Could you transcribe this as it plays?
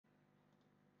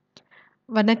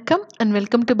வணக்கம் and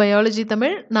welcome to biology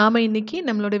Tamil. நாம இன்னைக்கு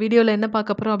நம்மளோட வீடியோவில் என்ன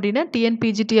பார்க்க போகிறோம் அப்படின்னா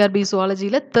டிஎன்பிஜி டிஆர்பி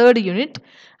சுவாலஜியில் தேர்ட் யூனிட்.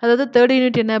 அதாவது தேர்ட்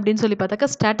யூனிட் என்ன அப்படின்னு சொல்லி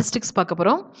பார்த்தாக்கா ஸ்டாட்டிஸ்டிக்ஸ் பார்க்க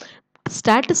போகிறோம்.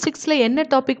 ஸ்டாட்டிஸ்டிக்ஸில் என்ன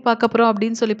டாபிக் பார்க்க போகிறோம்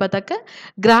அப்படின்னு சொல்லி பார்த்தாக்கா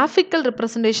கிராஃபிக்கல்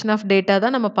ரெப்ரசன்டேஷன் ஆஃப் டேட்டா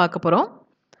தான் நம்ம பார்க்க போகிறோம்.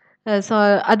 ஸோ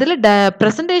அதில்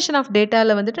ப்ரெசன்டேஷன் ஆஃப்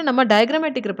டேட்டாவில் வந்துட்டு நம்ம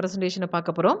டயக்ராமேட்டிக் ரெப்ரசன்டேஷனை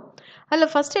பார்க்க போகிறோம்.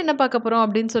 அதில் ஃபஸ்ட்டு என்ன பார்க்க போகிறோம்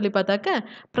அப்படின்னு சொல்லி பார்த்தாக்க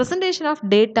ப்ரெசன்டேஷன் ஆஃப்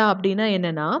டேட்டா அப்படின்னா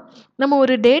என்னென்னா, நம்ம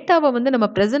ஒரு டேட்டாவை வந்து நம்ம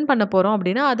ப்ரெசென்ட் பண்ண போகிறோம்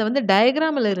அப்படின்னா அதை வந்து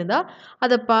டயக்ராமில் இருந்தால்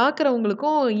அதை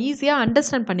பார்க்குறவங்களுக்கும் ஈஸியாக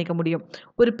அண்டர்ஸ்டாண்ட் பண்ணிக்க முடியும்.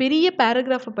 ஒரு பெரிய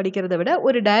பேராகிராஃபை படிக்கிறத விட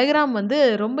ஒரு டயக்ராம் வந்து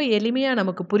ரொம்ப எளிமையாக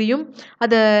நமக்கு புரியும்.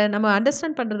 அதை நம்ம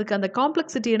அண்டர்ஸ்டாண்ட் பண்ணுறதுக்கு அந்த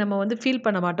காம்ப்ளெக்சிட்டியை நம்ம வந்து ஃபீல்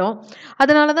பண்ண மாட்டோம்.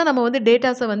 அதனால தான் நம்ம வந்து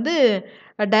டேட்டாஸை வந்து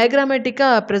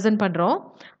டயக்ராமேட்டிக்காக ப்ரெசென்ட் பண்ணுறோம்.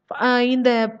 இந்த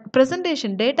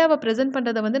ப்ரெசன்டேஷன் டேட்டாவை ப்ரெசென்ட்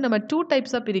பண்ணுறதை வந்து நம்ம 2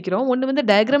 டைப்ஸாக பிரிக்கிறோம். ஒன்று வந்து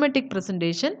டயக்ராமேட்டிக்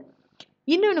ப்ரெசன்டேஷன்,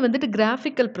 இன்னொன்று வந்துட்டு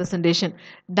கிராஃபிக்கல் ப்ரெசன்டேஷன்.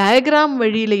 டயக்ராம்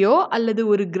வழியிலையோ அல்லது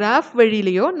ஒரு கிராஃப்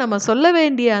வழியிலையோ நம்ம சொல்ல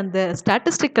வேண்டிய அந்த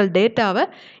ஸ்டாட்டிஸ்டிக்கல் டேட்டாவை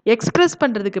எக்ஸ்பிரஸ்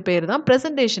பண்ணுறதுக்கு பேர் தான்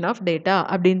ப்ரெசன்டேஷன் ஆஃப் டேட்டா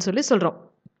அப்படின்னு சொல்லி சொல்கிறோம்.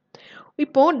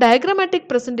 இப்போது டயக்ராமேட்டிக்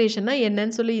ப்ரெசன்டேஷன்னா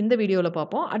என்னன்னு சொல்லி இந்த வீடியோவில்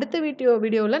பார்ப்போம். அடுத்த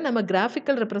வீடியோவில் நம்ம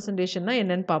கிராஃபிக்கல் ரெப்ரசன்டேஷன்னா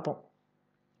என்னன்னு பார்ப்போம்.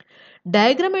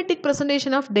 டயக்ராமேட்டிக்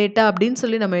ப்ரெசன்டேஷன் ஆஃப் டேட்டா அப்படின்னு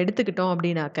சொல்லி நம்ம எடுத்துக்கிட்டோம்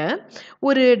அப்படின்னாக்க,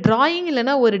 ஒரு டிராயிங்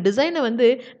இல்லைனா ஒரு டிசைனை வந்து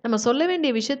நம்ம சொல்ல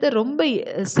வேண்டிய விஷயத்த ரொம்ப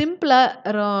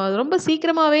சிம்பிளாக ரொம்ப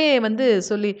சீக்கிரமாகவே வந்து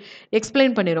சொல்லி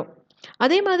எக்ஸ்பிளைன் பண்ணிடும்.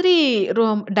 அதே மாதிரி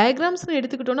டயக்ராம்ஸ்னு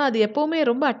எடுத்துக்கிட்டோன்னா அது எப்போவுமே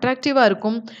ரொம்ப அட்ராக்டிவாக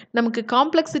இருக்கும். நமக்கு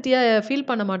காம்ப்ளெக்சிட்டியாக ஃபீல்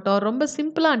பண்ண மாட்டோம். ரொம்ப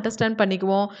சிம்பிளாக அண்டர்ஸ்டாண்ட்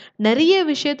பண்ணிக்குவோம். நிறைய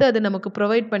விஷயத்தை அது நமக்கு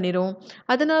ப்ரொவைட் பண்ணிடும்.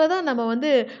 அதனால தான் நம்ம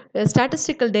வந்து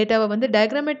ஸ்டாட்டிஸ்டிக்கல் டேட்டாவை வந்து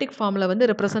டயக்ராமேட்டிக் ஃபார்மில் வந்து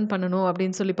ரெப்ரசன்ட் பண்ணணும்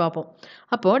அப்படின்னு சொல்லி பார்ப்போம்.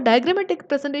 அப்போது டயக்ராமேட்டிக்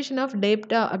ப்ரெசன்டேஷன் ஆஃப்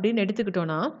டேட்டா அப்படின்னு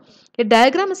எடுத்துக்கிட்டோன்னா,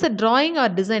 diagram is a drawing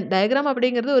R design. Diagram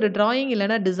அப்படிங்கிறது ஒரு டிராயிங்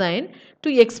இல்லைனா டிசைன் டு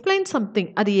எக்ஸ்பிளைன் சம்திங்.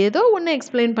 அது ஏதோ ஒன்று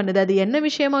எக்ஸ்பிளைன் பண்ணுது. அது என்ன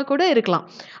விஷயமா கூட இருக்கலாம்.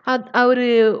 ஒரு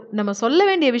நம்ம சொல்ல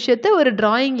வேண்டிய விஷயத்த ஒரு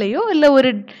டிராயிங்லேயோ இல்லை ஒரு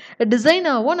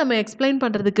டிசைனாவோ நம்ம எக்ஸ்பிளைன்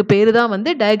பண்ணுறதுக்கு பேர் தான்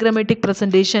வந்து டயக்ராமேட்டிக்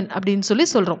ப்ரெசன்டேஷன் அப்படின்னு சொல்லி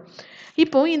சொல்கிறோம்.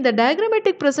 இப்போது இந்த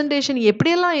டயக்ராமேட்டிக் ப்ரெசன்டேஷன்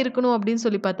எப்படியெல்லாம் இருக்கணும் அப்படின்னு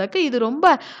சொல்லி பார்த்தாக்க, இது ரொம்ப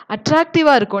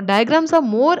அட்ராக்டிவாக இருக்கும். டயக்ராம்ஸ் ஆர்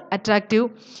மோர் அட்ராக்டிவ்.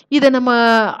 இதை நம்ம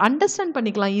அண்டர்ஸ்டாண்ட்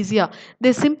பண்ணிக்கலாம் ஈஸியாக.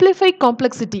 தி சிம்பிளிஃபை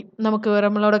காம்ப்ளெக்சிட்டி, நமக்கு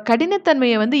நம்மளோட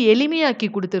கடினத்தன்மையை வந்து எளிமையாக்கி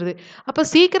கொடுத்துருது. அப்போ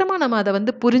சீக்கிரமாக நம்ம அதை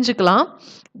வந்து புரிஞ்சுக்கலாம்.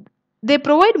 தே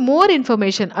ப்ரொவைட் மோர்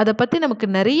இன்ஃபர்மேஷன். அதை பற்றி நமக்கு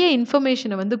நிறைய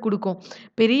இன்ஃபர்மேஷனை வந்து கொடுக்கும்.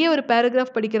 பெரிய ஒரு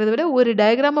பேராகிராஃப் படிக்கிறத விட ஒரு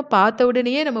டயக்ராமை பார்த்த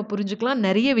உடனேயே நம்ம புரிஞ்சுக்கலாம்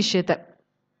நிறைய விஷயத்த.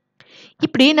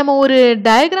 இப்படி நம்ம ஒரு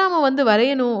டயக்ராமை வந்து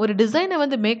வரையணும், ஒரு டிசைனை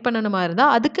வந்து மேக் பண்ணணுமா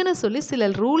இருந்தால் அதுக்குன்னு சொல்லி சில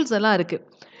ரூல்ஸ் எல்லாம் இருக்குது.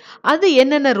 அது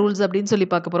என்னென்ன ரூல்ஸ் அப்படின்னு சொல்லி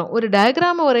பார்க்க போகிறோம். ஒரு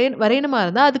டயக்ராமை வரையணுமா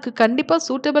இருந்தால் அதுக்கு கண்டிப்பாக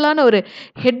சூட்டபிளான ஒரு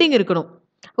ஹெட்டிங் இருக்கணும்,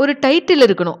 ஒரு டைட்டில்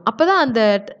இருக்கணும். அப்போ தான் அந்த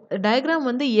டயக்ராம்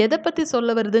வந்து எதை பற்றி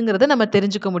சொல்ல வருதுங்கிறத நம்ம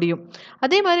தெரிஞ்சுக்க முடியும்.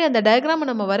 அதே மாதிரி அந்த டயக்ராமை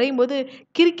நம்ம வரையும் போது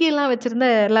கிறுக்கியெல்லாம் வச்சுருந்தா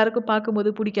எல்லாருக்கும்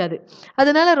பார்க்கும்போது பிடிக்காது.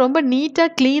 அதனால ரொம்ப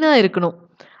நீட்டாக க்ளீனாக இருக்கணும்.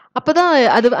 அப்போ தான்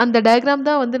அது அந்த டயக்ராம்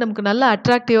தான் வந்து நமக்கு நல்லா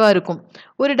அட்ராக்டிவாக இருக்கும்.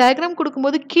 ஒரு டயக்ராம்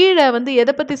கொடுக்கும்போது கீழே வந்து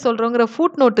எதை பற்றி சொல்கிறோங்கிற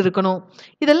ஃபுட் நோட் இருக்கணும்.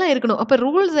 இதெல்லாம் இருக்கணும். அப்போ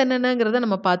ரூல்ஸ் என்னென்னங்கிறத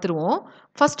நம்ம பார்த்துருவோம்.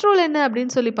 ஃபர்ஸ்ட் ரூல் என்ன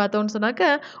அப்படின்னு சொல்லி பார்த்தோம்னு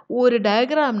சொன்னாக்க, ஒரு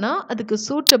டயக்ராம்னா அதுக்கு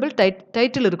சூட்டபிள்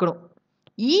டைட்டில் இருக்கணும்.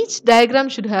 Each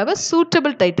diagram should have a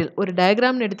suitable title. ஒரு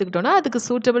டயக்ராம்னு எடுத்துக்கிட்டோன்னா அதுக்கு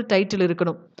சூட்டபிள் டைட்டில்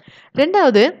இருக்கணும்.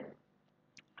 ரெண்டாவது,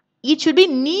 it should be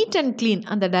NEET and clean.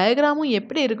 அந்த டயக்ராமும்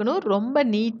எப்படி இருக்கணும், ரொம்ப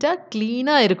நீட்டாக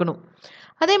க்ளீனாக இருக்கணும்.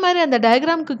 அதே மாதிரி அந்த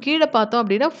டயக்ராமுக்கு கீழே பார்த்தோம்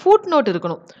அப்படின்னா ஃபுட் நோட்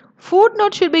இருக்கணும். Food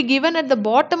note should be given at the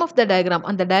bottom of the diagram.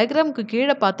 அந்த டயக்ராமுக்கு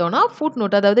கீழே பார்த்தோன்னா ஃபுட்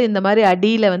நோட், அதாவது இந்த மாதிரி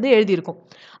அடியில் வந்து எழுதியிருக்கும்.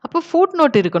 அப்போ ஃபுட்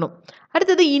நோட் இருக்கணும்.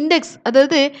 அடுத்தது இண்டெக்ஸ்,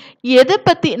 அதாவது எதை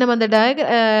பற்றி நம்ம அந்த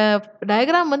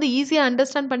டயக்ராம் வந்து ஈஸியாக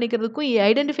அண்டர்ஸ்டாண்ட் பண்ணிக்கிறதுக்கும்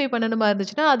ஐடென்டிஃபை பண்ணணுமா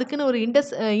இருந்துச்சுன்னா அதுக்குன்னு ஒரு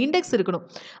இண்டெக்ஸ் இருக்கணும்.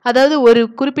 அதாவது ஒரு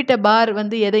குறிப்பிட்ட பார்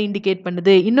வந்து எதை இண்டிகேட்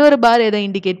பண்ணுது, இன்னொரு பார் எதை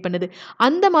இண்டிகேட் பண்ணுது,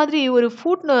 அந்த மாதிரி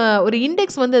ஒரு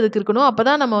இண்டெக்ஸ் வந்து அதுக்கு இருக்கணும். அப்போ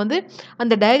தான் நம்ம வந்து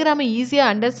அந்த டயக்ராமை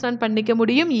ஈஸியாக அண்டர்ஸ்டாண்ட் பண்ணிக்க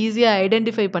முடியும், ஈஸியாக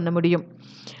ஐடென்டிஃபை பண்ண முடியும்.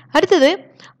 அடுத்தது,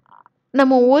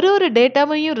 நம்ம ஒரு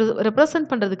டேட்டாவையும் ரெப்ரசன்ட்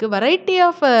பண்ணுறதுக்கு variety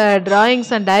of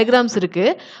drawings and diagrams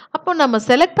இருக்குது. அப்போ நம்ம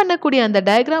செலக்ட் பண்ணக்கூடிய அந்த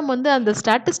டயக்ராம் வந்து அந்த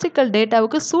ஸ்டாட்டிஸ்டிக்கல்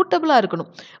டேட்டாவுக்கு சூட்டபிளாக இருக்கணும்.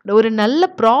 ஒரு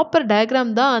நல்ல ப்ராப்பர்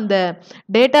டயக்ராம் தான் அந்த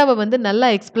டேட்டாவை வந்து நல்லா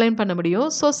எக்ஸ்பிளைன் பண்ண முடியும்.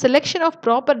 So selection of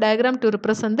proper diagram to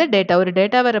represent the data. ஒரு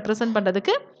டேட்டாவை ரெப்ரசன்ட்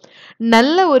பண்ணுறதுக்கு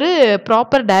நல்ல ஒரு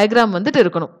ப்ராப்பர் டயக்ராம் வந்துட்டு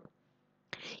இருக்கணும்.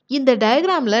 இந்த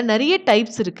டயக்ராமில் நிறைய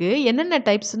டைப்ஸ் இருக்குது. என்னென்ன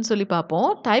டைப்ஸ்ன்னு சொல்லி பார்ப்போம்.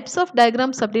 டைப்ஸ் ஆஃப்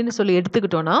டயக்ராம்ஸ் அப்படின்னு சொல்லி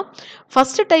எடுத்துக்கிட்டோன்னா,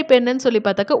 ஃபஸ்ட்டு டைப் என்னன்னு சொல்லி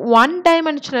பார்த்தாக்க one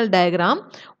dimensional diagram.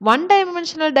 One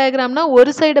dimensional டயக்ராம்னா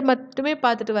ஒரு சைடை மட்டுமே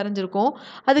பார்த்துட்டு வரைஞ்சிருக்கோம்.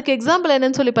 அதுக்கு எக்ஸாம்பிள்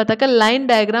என்னன்னு சொல்லி பார்த்தாக்க line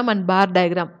diagram and bar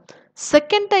diagram.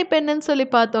 Second type என்னன்னு சொல்லி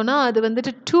பார்த்தோன்னா அது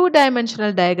வந்துட்டு 2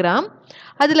 டைமென்ஷனல் டயக்ராம்.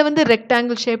 அதில் வந்து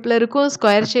ரெக்டாங்கிள் ஷேப்பில் இருக்கும்,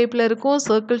 ஸ்கொயர் ஷேப்பில் இருக்கும்,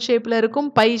 சர்க்கிள் ஷேப்பில் இருக்கும்,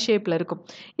 பை ஷேப்பில் இருக்கும்.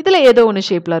 இதில் ஏதோ ஒன்று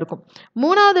ஷேப்பில் இருக்கும்.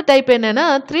 மூணாவது டைப் என்னென்னா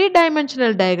 3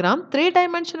 டைமென்ஷனல் டயக்ராம். 3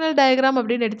 டைமென்ஷனல் டயக்ராம்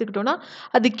அப்படின்னு எடுத்துக்கிட்டோன்னா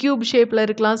அது கியூப் ஷேப்பில்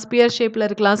இருக்கலாம், ஸ்பியர் ஷேப்பில்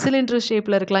இருக்கலாம், சிலிண்டர்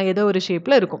ஷேப்பில் இருக்கலாம், ஏதோ ஒரு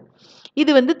ஷேப்பில் இருக்கும்.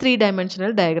 இது வந்து 3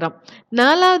 டைமென்ஷனல் டயக்ராம்.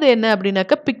 நாலாவது என்ன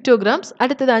அப்படின்னாக்கா பிக்டோகிராம்ஸ்,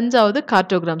 அடுத்தது 5வது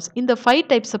கார்ட்டோகிராம்ஸ். இந்த 5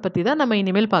 டைப்ஸை பற்றி தான் நம்ம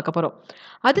இனிமேல் பார்க்க போகிறோம்.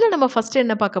 அதில் நம்ம ஃபஸ்ட்டு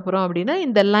என்ன பார்க்க போகிறோம் அப்படின்னா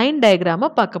இந்த லைன் டயக்ராமை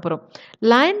பார்க்க போகிறோம்.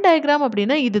 லைன் டயக்ராம்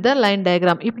அப்படின்னா இதுதான் லைன்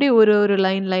டயக்ராம். இப்படி ஒரு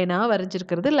லைனாக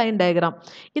வரைஞ்சிருக்கிறது லைன் டயக்ராம்.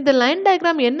 இந்த லைன்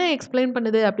டயக்ராம் என்ன எக்ஸ்பிளைன்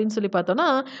பண்ணுது அப்படின்னு சொல்லி பார்த்தோன்னா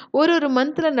ஒரு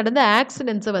மந்தில் நடந்த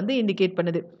ஆக்சிடென்ட்ஸை வந்து இண்டிகேட்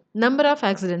பண்ணுது. Number of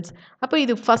accidents. அப்போ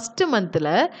இது ஃபஸ்ட்டு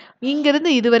மந்தில்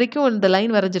இங்கேருந்து இது வரைக்கும் இந்த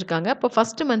லைன் வரைஞ்சிருக்காங்க. அப்போ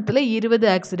ஃபஸ்ட்டு மந்தில் 20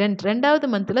 ஆக்சிடென்ட், 2வது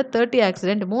மந்தில் 30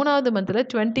 ஆக்சிடென்ட், 3வது மந்தில்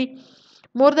 20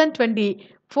 மோர் தென் 20,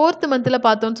 4th மந்தில்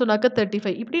பார்த்தோன்னு சொன்னாக்க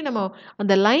 35. இப்படி நம்ம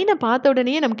அந்த லைனை பார்த்த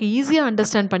உடனே நமக்கு ஈஸியாக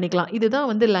அண்டர்ஸ்டாண்ட் பண்ணிக்கலாம். இதுதான்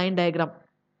வந்து லைன் டயக்ராம்.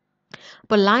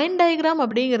 இப்போ லைன் டயக்ராம்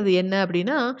அப்படிங்கிறது என்ன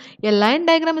அப்படின்னா a line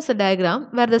diagram is a diagram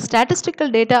where the statistical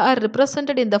data are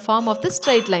represented in the form of the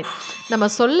straight line. நம்ம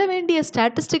சொல்ல வேண்டிய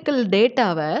statistical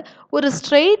டேட்டாவை ஒரு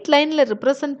ஸ்ட்ரெயிட் லைனில்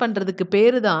represent பண்ணுறதுக்கு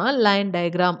பேர் தான் லைன்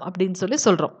டயக்ராம் அப்படின்னு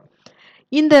சொல்கிறோம்.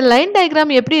 இந்த லைன்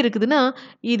டயக்ராம் எப்படி இருக்குதுன்னா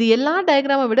இது எல்லா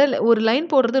டயக்ராமை விட ஒரு லைன்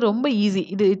போடுறது ரொம்ப ஈஸி.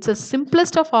 இது it's a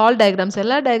simplest of all diagrams.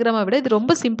 எல்லா டயக்ராமை விட இது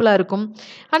ரொம்ப சிம்பிளாக இருக்கும்.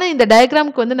 ஆனால் இந்த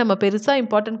டயக்ராமுக்கு வந்து நம்ம பெருசாக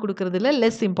இம்பார்ட்டன்ட் கொடுக்கறதுல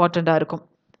லெஸ் இம்பார்ட்டண்ட்டாக இருக்கும்.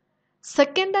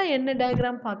 செகண்டாக என்ன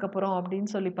டயக்ராம் பார்க்க போகிறோம் அப்படின்னு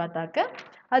சொல்லி பார்த்தாக்க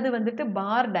அது வந்துட்டு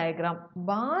பார் டயக்ராம்.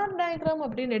 பார் டயக்ராம்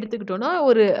அப்படின்னு எடுத்துக்கிட்டோன்னா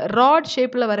ஒரு ராட்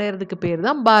ஷேப்பில் வரைகிறதுக்கு பேர்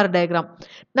தான் பார் டயக்ராம்.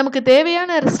 நமக்கு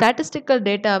தேவையான ஸ்டாட்டிஸ்டிக்கல்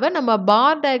டேட்டாவை நம்ம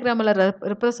பார் டயக்ராமில்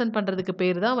ரெப்ரசன்ட் பண்ணுறதுக்கு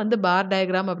பேர் தான் வந்து பார்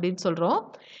டயக்ராம் அப்படின்னு சொல்கிறோம்.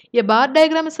 A bar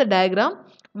diagram is a diagram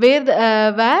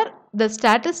where the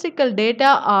statistical data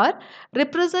are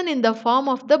represent in the form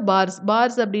of the bars.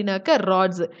 Bars அப்படின்னாக்க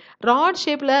ராட்ஸ். ராட்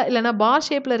ஷேப்பில் இல்லைனா பார்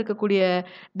ஷேப்பில் இருக்கக்கூடிய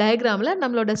டயக்ராமில்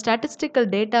நம்மளோட ஸ்டாட்டிஸ்டிக்கல்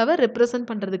டேட்டாவை ரெப்ரசன்ட்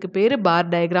பண்ணுறதுக்கு பேர் பார்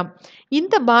டயக்ராம்.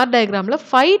 இந்த பார் டயக்ராமில்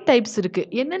 5 டைப்ஸ் இருக்குது.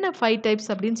 என்னென்ன 5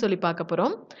 டைப்ஸ் அப்படின்னு சொல்லி பார்க்க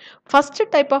போகிறோம். First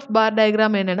type of bar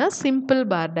diagram என்னென்னா சிம்பிள்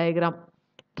பார் டயக்ராம்.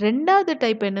 ரெண்டாவது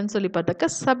டைப் என்னன்னு சொல்லி பார்த்தாக்க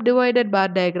சப்டிவைடட்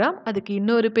பார் டயக்ராம். அதுக்கு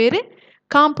இன்னொரு பேர்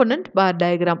காம்பனண்ட் பார்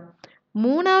டயக்ராம்.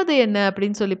 மூணாவது என்ன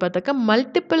அப்படின்னு சொல்லி பார்த்தாக்க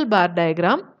மல்டிபிள் பார்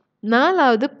டயக்ராம்.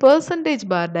 நாலாவது பெர்சன்டேஜ்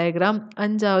பார் டயக்ராம்.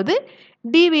 அஞ்சாவது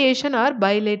டீவியேஷன் ஆர்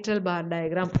பைலேட்ரல் பார்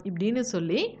டயக்ராம். இப்படின்னு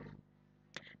சொல்லி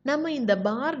நம்ம இந்த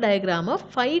பார் டயக்ராமை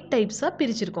 5 டைப்ஸாக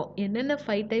பிரிச்சிருக்கோம். என்னென்ன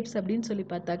 5 டைப்ஸ் அப்படின்னு சொல்லி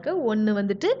பார்த்தாக்க ஒன்று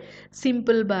வந்துட்டு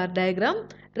சிம்பிள் பார் டயக்ராம்,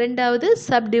 ரெண்டாவது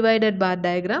சப்டிவைடட் பார்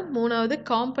டயக்ராம், மூணாவது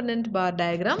காம்பனண்ட் பார்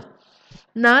டயக்ராம்,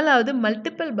 நாலாவது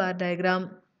மல்டிபிள் பார் டயக்ராம்,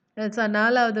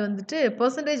 நாலாவது வந்துட்டு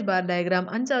பெர்சன்டேஜ் பார் டயக்ராம்,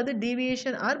 அஞ்சாவது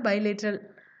டீவியேஷன் ஆர் பைலேட்ரல்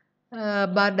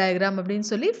பார் டயக்ராம் அப்படின்னு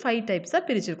சொல்லி 5 டைப்ஸாக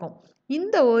பிரிச்சிருக்கோம்.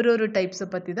 இந்த ஒரு டைப்ஸை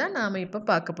பற்றி தான் நாம் இப்போ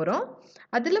பார்க்க போகிறோம்.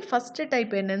 அதில் ஃபஸ்ட்டு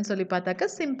டைப் என்னன்னு சொல்லி பார்த்தாக்க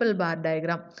சிம்பிள் பார்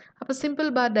டயக்ராம். அப்போ சிம்பிள்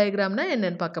பார் டயக்ராம்னா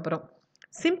என்னன்னு பார்க்க போகிறோம்.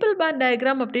 சிம்பிள் பார்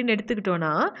டயக்ராம் அப்படின்னு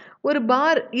எடுத்துக்கிட்டோன்னா ஒரு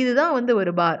பார், இதுதான் வந்து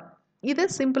ஒரு பார். இதை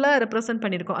சிம்பிளாக ரெப்ரசன்ட்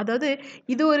பண்ணியிருக்கோம். அதாவது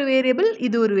இது ஒரு வேரியபிள்,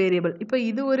 இது ஒரு வேரியபிள். இப்போ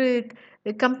இது ஒரு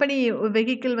கம்பெனி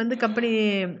வெஹிக்கிள் வந்து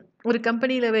ஒரு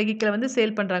கம்பெனியில் வெஹிக்கிளை வந்து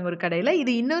சேல் பண்ணுறாங்க ஒரு கடையில்.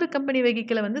 இது இன்னொரு கம்பெனி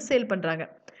வெஹிக்கிளை வந்து சேல் பண்ணுறாங்க.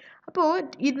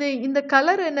 அப்போது இந்த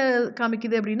கலர் என்ன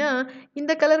காமிக்குது அப்படின்னா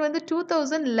இந்த கலர் வந்து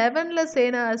 2011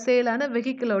 சேலான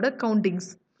வெஹிக்கிளோட கவுண்டிங்ஸ்.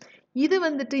 இது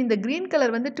வந்துட்டு இந்த க்ரீன்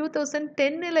கலர் வந்து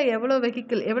 2010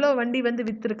 எவ்வளோ வண்டி வந்து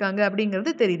விற்றுருக்காங்க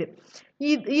அப்படிங்கிறது தெரியுது.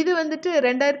 இது வந்துட்டு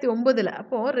 2009.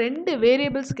 அப்போது 2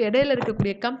 வேரியபிள்ஸ்க்கு இடையில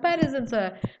இருக்கக்கூடிய கம்பேரிசன்ஸை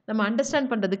நம்ம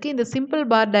அண்டர்ஸ்டாண்ட் பண்ணுறதுக்கு இந்த சிம்பிள்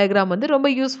பார் டயக்ராம் வந்து ரொம்ப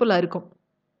யூஸ்ஃபுல்லாக இருக்கும்.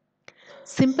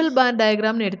 சிம்பிள் பார்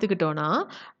டயக்ராம்னு எடுத்துக்கிட்டோன்னா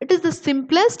it is the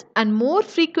simplest and more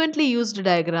frequently used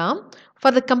diagram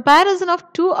for the comparison of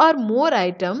 2 or more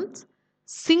items,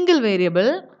 single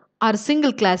variable R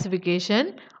single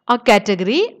classification R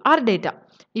category R data.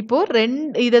 இப்போது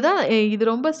இது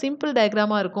ரொம்ப சிம்பிள்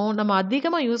டயக்ராமாக இருக்கும். நம்ம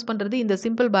அதிகமாக யூஸ் பண்ணுறது இந்த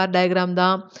சிம்பிள் பார் டயக்ராம்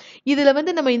தான். இதில்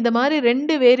வந்து நம்ம இந்த மாதிரி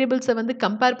 2 வேரியபிள்ஸை வந்து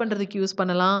கம்பேர் பண்ணுறதுக்கு யூஸ்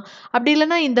பண்ணலாம். அப்படி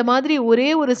இல்லைனா இந்த மாதிரி ஒரே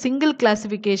ஒரு சிங்கிள்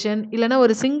கிளாசிஃபிகேஷன் இல்லைனா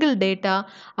ஒரு சிங்கிள் டேட்டா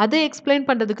அதை எக்ஸ்பிளைன்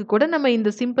பண்ணுறதுக்கு கூட நம்ம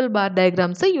இந்த சிம்பிள் பார்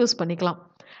டயக்ராம்ஸை யூஸ் பண்ணிக்கலாம்.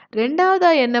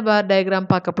 ரெண்டாவதாக என்ன பார் டயக்ராம்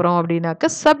பார்க்க போகிறோம் அப்படின்னாக்க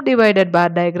சப்டிவைடட்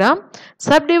பார் டயக்ராம்.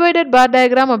 சப்டிவைடட் பார்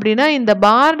டயக்ராம் அப்படின்னா இந்த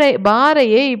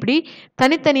பாரையே இப்படி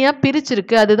தனித்தனியாக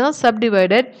பிரிச்சிருக்கு, அதுதான்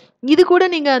சப்டிவைடட். இது கூட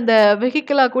நீங்கள் அந்த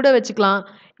வெஹிக்கிளாக கூட வச்சுக்கலாம்.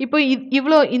 இப்போ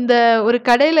இவ்வளோ இந்த ஒரு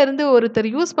கடையிலேருந்து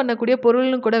ஒருத்தர் யூஸ் பண்ணக்கூடிய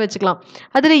பொருள்னு கூட வச்சுக்கலாம்.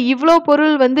 அதில் இவ்வளோ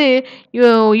பொருள் வந்து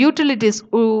யூட்டிலிட்டிஸ்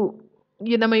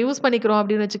நம்ம யூஸ் பண்ணிக்கிறோம்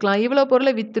அப்படின்னு வச்சுக்கலாம். இவ்வளோ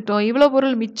பொருளை விற்றுட்டோம், இவ்வளோ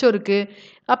பொருள் மிச்சம் இருக்குது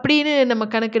அப்படின்னு நம்ம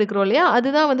கணக்கெடுக்கிறோம் இல்லையா,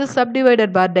 அதுதான் வந்து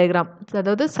சப்டிவைடட் பார் டயக்ராம்.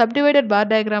 அதாவது சப்டிவைடட் பார்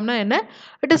டயக்ராம்னா என்ன?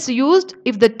 It is used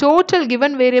if the total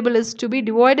given variable is to be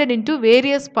divided into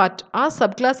various part R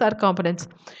subclass R components.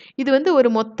 இது வந்து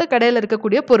ஒரு மொத்த கடையில்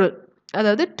இருக்கக்கூடிய பொருள்.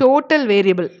 அதாவது டோட்டல்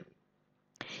வேரியபிள்.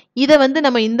 இதை வந்து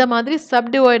நம்ம இந்த மாதிரி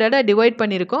சப்டிவைடடாக டிவைட்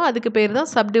பண்ணியிருக்கோம். அதுக்கு பேர்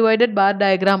தான் சப்டிவைடட் பார்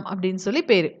டயக்ராம் அப்படின்னு சொல்லி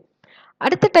பேர்.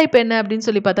 அடுத்த டைப் என்ன அப்படின்னு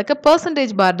சொல்லி பார்த்தாக்க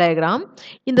பர்சன்டேஜ் பார் டயக்ராம்.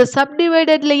 இந்த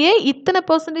சப்டிவைடட்லேயே இத்தனை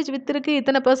பர்சன்டேஜ் வித் இருக்குது,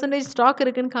 இத்தனை பர்சன்டேஜ் ஸ்டாக்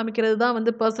இருக்குன்னு காமிக்கிறது தான்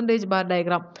வந்து பர்சன்டேஜ் பார்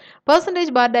டயக்ராம்.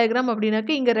 பர்சன்டேஜ் பார் டயக்ராம்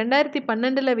அப்படின்னாக்க இங்கே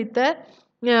 2012 வித்த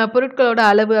பொருட்களோட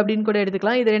அளவு அப்படின்னு கூட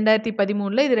எடுத்துக்கலாம். இது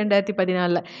 2013, இது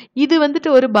 2014. இது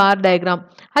வந்துட்டு ஒரு பார் டயக்ராம்.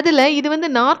 அதில் இது வந்து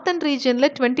நார்த்தன் ரீஜனில்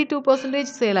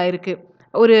 22% சேல் ஆயிருக்கு.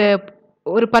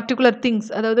 ஒரு பர்டிகுலர் திங்ஸ்,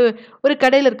 அதாவது ஒரு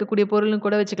கடையில் இருக்கக்கூடிய பொருள்னு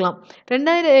கூட வச்சுக்கலாம்.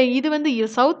 இது வந்து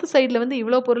சவுத் சைடில் வந்து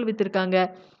இவ்வளோ பொருள் விற்றுருக்காங்க,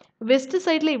 வெஸ்ட்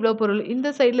சைடில் இவ்வளோ பொருள், இந்த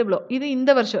சைடில் இவ்வளோ. இது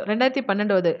இந்த வருஷம்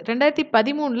 2012.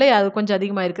 2013 அது கொஞ்சம்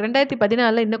அதிகமாக இருக்குது,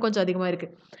 2014 இன்னும் கொஞ்சம் அதிகமாக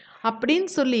இருக்குது அப்படின்னு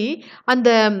சொல்லி அந்த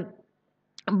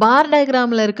பார்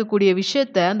டயக்ராமில் இருக்கக்கூடிய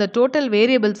விஷயத்த, அந்த டோட்டல்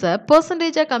வேரியபிள்ஸை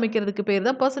பர்சன்டேஜாக காமிக்கிறதுக்கு பேர்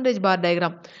தான் பர்சன்டேஜ் பார்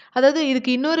டயக்ராம். அதாவது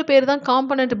இதுக்கு இன்னொரு பேர் தான்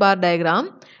component bar diagram.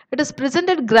 It is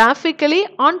presented graphically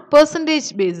on percentage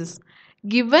basis.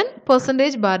 Given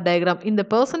percentage bar diagram. இந்த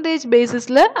percentage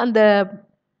basisல அந்த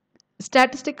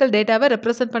statistical dataவை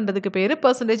represent பண்ணுறதுக்கு பேர்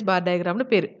percentage bar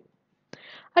diagramனு பேர்.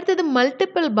 அடுத்தது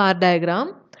multiple bar diagram.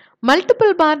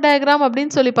 மல்டிபிள் பார் டயக்ராம்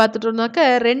அப்படின்னு சொல்லி பார்த்துட்டோம்னாக்க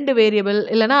 2 வேரியபிள்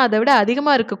இல்லைனா அதை விட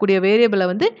அதிகமாக இருக்கக்கூடிய வேரியபிளை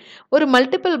வந்து ஒரு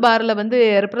மல்டிபிள் பாரில் வந்து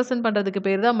ரெப்ரசன்ட் பண்ணுறதுக்கு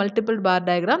பேர் தான் மல்டிபிள் பார்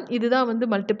டயக்ராம். இதுதான் வந்து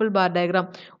மல்டிபிள் பார் diagram.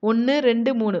 1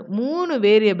 2 3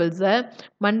 வேரியபிள்ஸை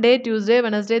Monday, Tuesday,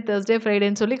 Wednesday, Thursday,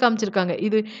 ஃப்ரைடேன்னு சொல்லி காமிச்சிருக்காங்க.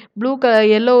 இது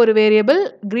எல்லோ ஒரு வேரியபிள்,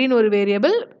 க்ரீன் ஒரு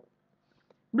வேரியபிள்,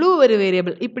 ப்ளூ ஒரு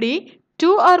வேரியபிள். இப்படி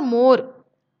 2 or more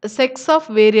sex of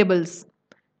variables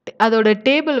அதோட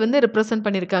டேபிள் வந்து ரெப்ரசன்ட்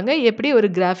பண்ணியிருக்காங்க. எப்படி? ஒரு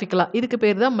கிராஃபிக்கலாக. இதுக்கு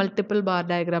பேர் தான் மல்டிபிள் பார்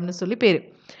டயக்ராம்னு சொல்லி பேர்.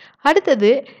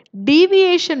 அடுத்தது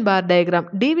டீவியேஷன் பார் டயக்ராம்.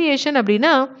 டீவியேஷன்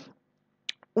அப்படின்னா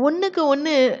ஒன்றுக்கு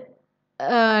ஒன்று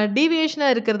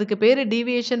டீவியேஷனாக இருக்கிறதுக்கு பேர்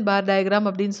டீவியேஷன் பார் டயக்ராம்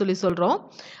அப்படின்னு சொல்லி சொல்கிறோம்.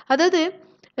 அதாவது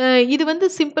இது வந்து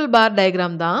சிம்பிள் பார்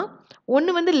டயக்ராம் தான்.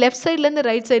 ஒன்று வந்து லெஃப்ட் சைட்லேருந்து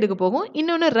ரைட் சைடுக்கு போகும்,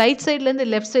 இன்னொன்று ரைட் சைட்லேருந்து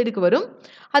லெஃப்ட் சைடுக்கு வரும்.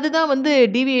 அதுதான் வந்து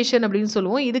டீவியேஷன் அப்படின்னு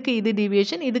சொல்லுவோம். இதுக்கு இது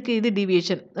டீவியேஷன், இதுக்கு இது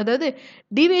டீவியேஷன். அதாவது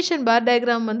டீவியேஷன் பார்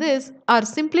டயக்ராம் வந்து ஆர்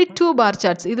சிம்பிளி 2 பார்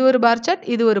சார்ட்ஸ். இது ஒரு பார் சார்ட்,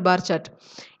 இது ஒரு பார் சார்ட்.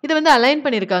 இதை வந்து அலைன்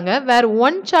பண்ணியிருக்காங்க. வேர்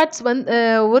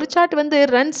ஒரு சார்ட் வந்து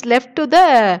runs left to the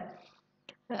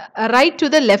right to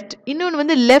the left, இன்னொன்று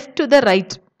வந்து லெஃப்ட் டு த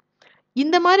ரைட்.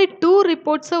 இந்த மாதிரி 2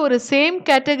 ரிப்போர்ட்ஸை ஒரு சேம்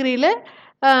கேட்டகரியில்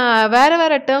வேறு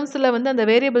வேறு டேர்ம்ஸில் வந்து அந்த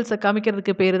வேரியபிள்ஸை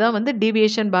காமிக்கிறதுக்கு பேர் தான் வந்து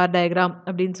டீவியேஷன் பார் டயக்ராம்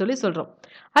அப்படின்னு சொல்லி சொல்கிறோம்.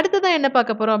 அடுத்ததான் என்ன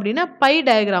பார்க்க போகிறோம் அப்படின்னா by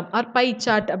diagram R pie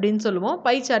chart அப்படின்னு சொல்லுவோம்.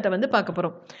 பை சார்ட்டை வந்து பார்க்க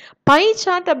போகிறோம். பை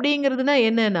சார்ட் அப்படிங்கிறதுனா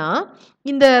என்னென்னா,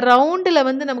 இந்த ரவுண்டில்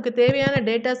வந்து நமக்கு தேவையான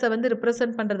டேட்டாஸை வந்து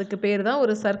ரெப்ரசன்ட் பண்ணுறதுக்கு பேர் தான்,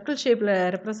 ஒரு சர்க்கிள் ஷேப்பில்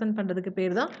ரெப்ரசன்ட் பண்ணுறதுக்கு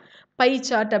பேர் தான் பை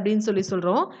சார்ட் அப்படின்னு சொல்லி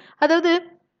சொல்கிறோம். அதாவது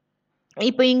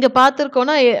இப்போ இங்கே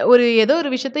பார்த்துருக்கோன்னா ஏதோ ஒரு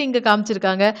விஷயத்த இங்கே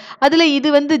காமிச்சிருக்காங்க. அதில் இது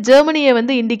வந்து ஜெர்மனியை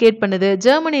வந்து இண்டிகேட் பண்ணுது.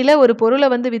 ஜெர்மனியில் ஒரு பொருளை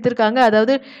வந்து விற்றுருக்காங்க,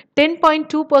 அதாவது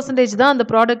 10.2% தான் அந்த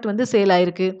ப்ராடக்ட் வந்து சேல்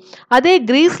ஆயிருக்கு. அதே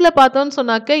கிரீஸில் பார்த்தோன்னு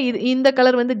சொன்னாக்க இந்த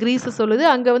கலர் வந்து கிரீஸை சொல்லுது,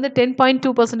 அங்கே வந்து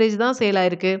 10.2% தான் சேல்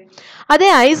ஆயிருக்கு. அதே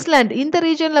ஐஸ்லாண்ட் இந்த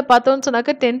ரீஜனில் பார்த்தோன்னு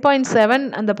சொன்னாக்க 10.7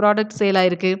 அந்த ப்ராடக்ட் சேல்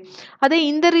ஆயிருக்கு. அதே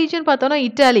இந்த ரீஜன் பார்த்தோன்னா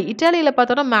இட்டாலியில்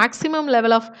பார்த்தோன்னா மேக்ஸிமம்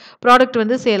லெவல் ஆஃப் ப்ராடக்ட்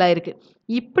வந்து சேல் ஆயிருக்கு.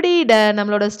 இப்படி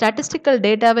நம்மளோட ஸ்டாட்டிஸ்டிக்கல்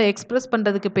டேட்டாவை எக்ஸ்பிரஸ்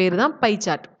பண்ணுறதுக்கு பேர் தான் pie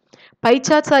chart. By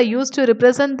charts R use to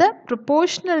represent the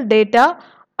proportional data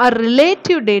R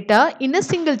relative data in a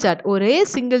single chart. ஒரே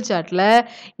சிங்கிள் சார்ட்டில்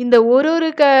இந்த ஒரு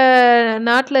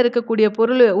நாட்டில் இருக்கக்கூடிய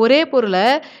ஒரே பொருளை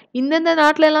இந்தந்த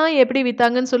நாட்டிலலாம் எப்படி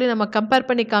விற்றாங்கன்னு சொல்லி நம்ம கம்பேர்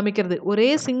பண்ணி காமிக்கிறது. ஒரே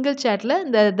சிங்கிள் சார்ட்டில்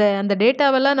அந்த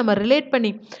டேட்டாவெல்லாம் நம்ம ரிலேட்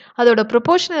பண்ணி அதோட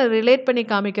ப்ரொபோர்ஷனல் ரிலேட் பண்ணி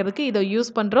காமிக்கிறதுக்கு இதை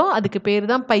யூஸ் பண்ணுறோம். அதுக்கு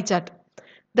பேர் தான் pie chart.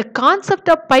 The concept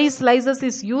of pie slices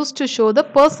is used to show the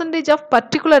percentage of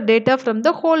particular data from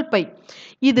the whole pie.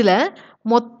 இதில்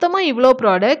மொத்தமாக இவ்வளோ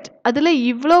ப்ராடக்ட், அதில்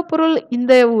இவ்வளோ பொருள்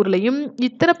இந்த ஊர்லேயும்,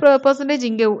 இத்தனை பர்சன்டேஜ்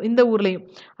இங்கே இந்த ஊர்லேயும்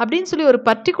அப்படின்னு சொல்லி ஒரு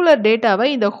பர்டிகுலர் டேட்டாவை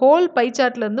இந்த ஹோல் பை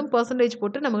சார்ட்லேருந்தும் பர்சன்டேஜ்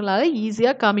போட்டு நம்மளால்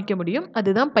ஈஸியாக காமிக்க முடியும்.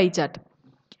 அதுதான் பை சார்ட்.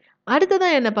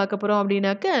 அடுத்ததான் என்ன பார்க்க போகிறோம்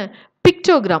அப்படின்னாக்க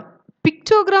பிக்டோகிராம்.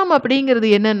 பிக்டோகிராம் அப்படிங்கிறது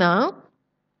என்னென்னா,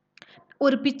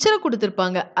 ஒரு பிக்சரை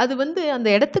கொடுத்துருப்பாங்க, அது வந்து அந்த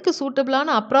இடத்துக்கு சூட்டபிளான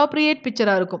அப்ராப்ரியேட்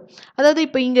பிக்சராக இருக்கும். அதாவது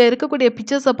இப்போ இங்கே இருக்கக்கூடிய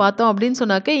பிக்சர்ஸை பார்த்தோம் அப்படின்னு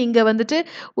சொன்னாக்க, இங்கே வந்துட்டு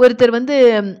ஒருத்தர் வந்து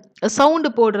சவுண்டு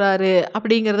போடுறாரு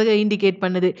அப்படிங்கிறத இண்டிகேட்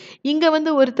பண்ணுது. இங்கே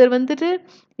வந்து ஒருத்தர் வந்துட்டு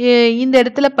இந்த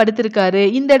இடத்துல படுத்திருக்காரு,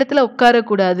 இந்த இடத்துல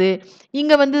உட்காரக்கூடாது,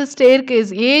 இங்கே வந்து ஸ்டேர்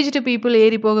கேஸ், ஏஜ்டு பீப்புள்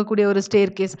ஏறி போகக்கூடிய ஒரு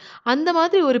ஸ்டேர் கேஸ், அந்த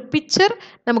மாதிரி ஒரு பிக்சர்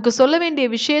நமக்கு சொல்ல வேண்டிய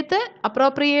விஷயத்தை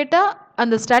அப்ராப்ரியேட்டாக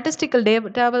அந்த ஸ்டாட்டிஸ்டிக்கல்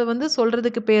டேட்டாவை வந்து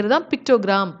சொல்கிறதுக்கு பேர் தான்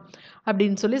பிக்டோகிராம்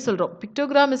அப்படின்னு சொல்லி சொல்கிறோம்.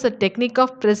 Pictogram is a technique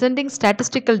of presenting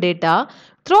statistical data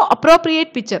through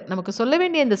appropriate picture. நமக்கு சொல்ல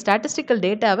வேண்டிய இந்த ஸ்டாட்டிஸ்டிக்கல்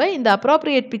டேட்டாவை இந்த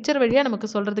அப்ராப்ரியேட் பிக்சர் வழியாக நமக்கு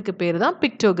சொல்கிறதுக்கு பேர் தான்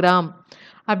பிக்டோகிராம்.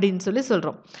 அப்படின்னு சொல்லி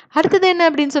சொல்கிறோம். அடுத்தது என்ன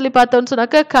அப்படின்னு சொல்லி பார்த்தோம்னு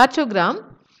சொன்னாக்கா கார்ட்டோகிராம்.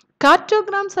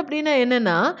 கார்ட்டோகிராம்ஸ் அப்படின்னா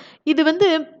என்னென்னா, இது வந்து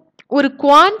ஒரு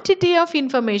குவான்டிட்டி ஆஃப்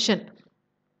இன்ஃபர்மேஷன்.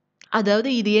 அதாவது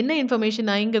இது என்ன இன்ஃபர்மேஷன்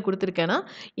நான் இங்கே கொடுத்துருக்கேன்னா,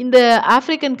 இந்த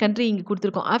ஆஃப்ரிக்கன் கண்ட்ரி இங்கே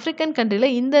கொடுத்துருக்கோம். ஆஃப்ரிக்கன்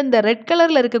கண்ட்ரியில் இந்த ரெட்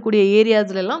கலரில் இருக்கக்கூடிய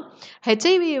ஏரியாஸ்லலாம்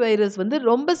ஹெச்ஐவி வைரஸ் வந்து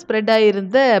ரொம்ப spread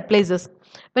ஆகியிருந்த places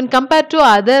when compared to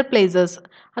other places.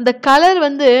 அந்த கலர்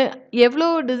வந்து எவ்வளோ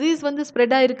டிசீஸ் வந்து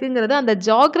ஸ்ப்ரெட் ஆகிருக்குங்கிறத அந்த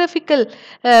ஜியாகிரபிக்கல்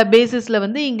பேசிஸில்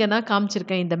வந்து இங்கே நான்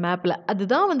காமிச்சிருக்கேன் இந்த மேப்பில்.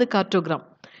 அதுதான் வந்து கார்ட்டோகிராம்.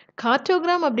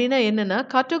 கார்ட்டோகிராம் அப்படின்னா என்னென்னா,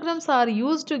 கார்ட்டோகிராம்ஸ் R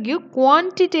use to give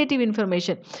quantitative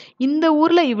information. இந்த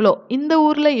ஊரில் இவ்வளோ, இந்த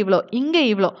ஊரில் இவ்வளோ, இங்கே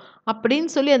இவ்வளோ அப்படின்னு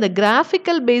சொல்லி அந்த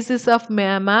கிராஃபிக்கல் பேசிஸ் ஆஃப்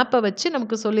மேப்பை வச்சு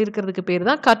நமக்கு சொல்லியிருக்கிறதுக்கு பேர்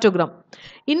தான் கார்ட்டோகிராம்.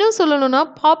 இன்னும் சொல்லணும்னா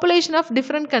பாப்புலேஷன் ஆஃப்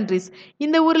டிஃப்ரெண்ட் கண்ட்ரிஸ்.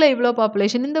 இந்த ஊரில் இவ்வளோ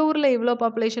பாப்புலேஷன், இந்த ஊரில் இவ்வளோ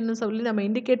பாப்புலேஷன் சொல்லி நம்ம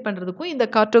இண்டிகேட் பண்ணுறதுக்கும் இந்த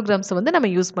கார்ட்டோகிராம்ஸை வந்து நம்ம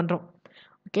யூஸ் பண்ணுறோம்.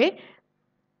 ஓகே,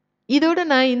 இதோட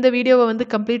நான் இந்த வீடியோவை வந்து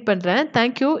கம்ப்ளீட் பண்ணுறேன்.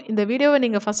 தேங்க்யூ. இந்த வீடியோவை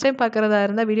நீங்கள் ஃபஸ்ட் டைம் பார்க்குறதா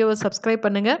இருந்தால் வீடியோவை சப்ஸ்கிரைப்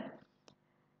பண்ணுங்கள்.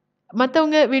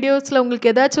 மற்றவங்க வீடியோஸில்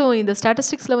உங்களுக்கு ஏதாச்சும் இந்த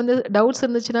ஸ்டாட்டிஸ்டிக்ஸில் வந்து டவுட்ஸ்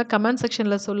இருந்துச்சுன்னா கமெண்ட்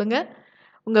செக்ஷனில் சொல்லுங்கள்.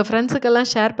 உங்கள் ஃப்ரெண்ட்ஸுக்கெல்லாம்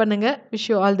ஷேர் பண்ணுங்கள். Wish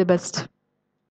you all the best.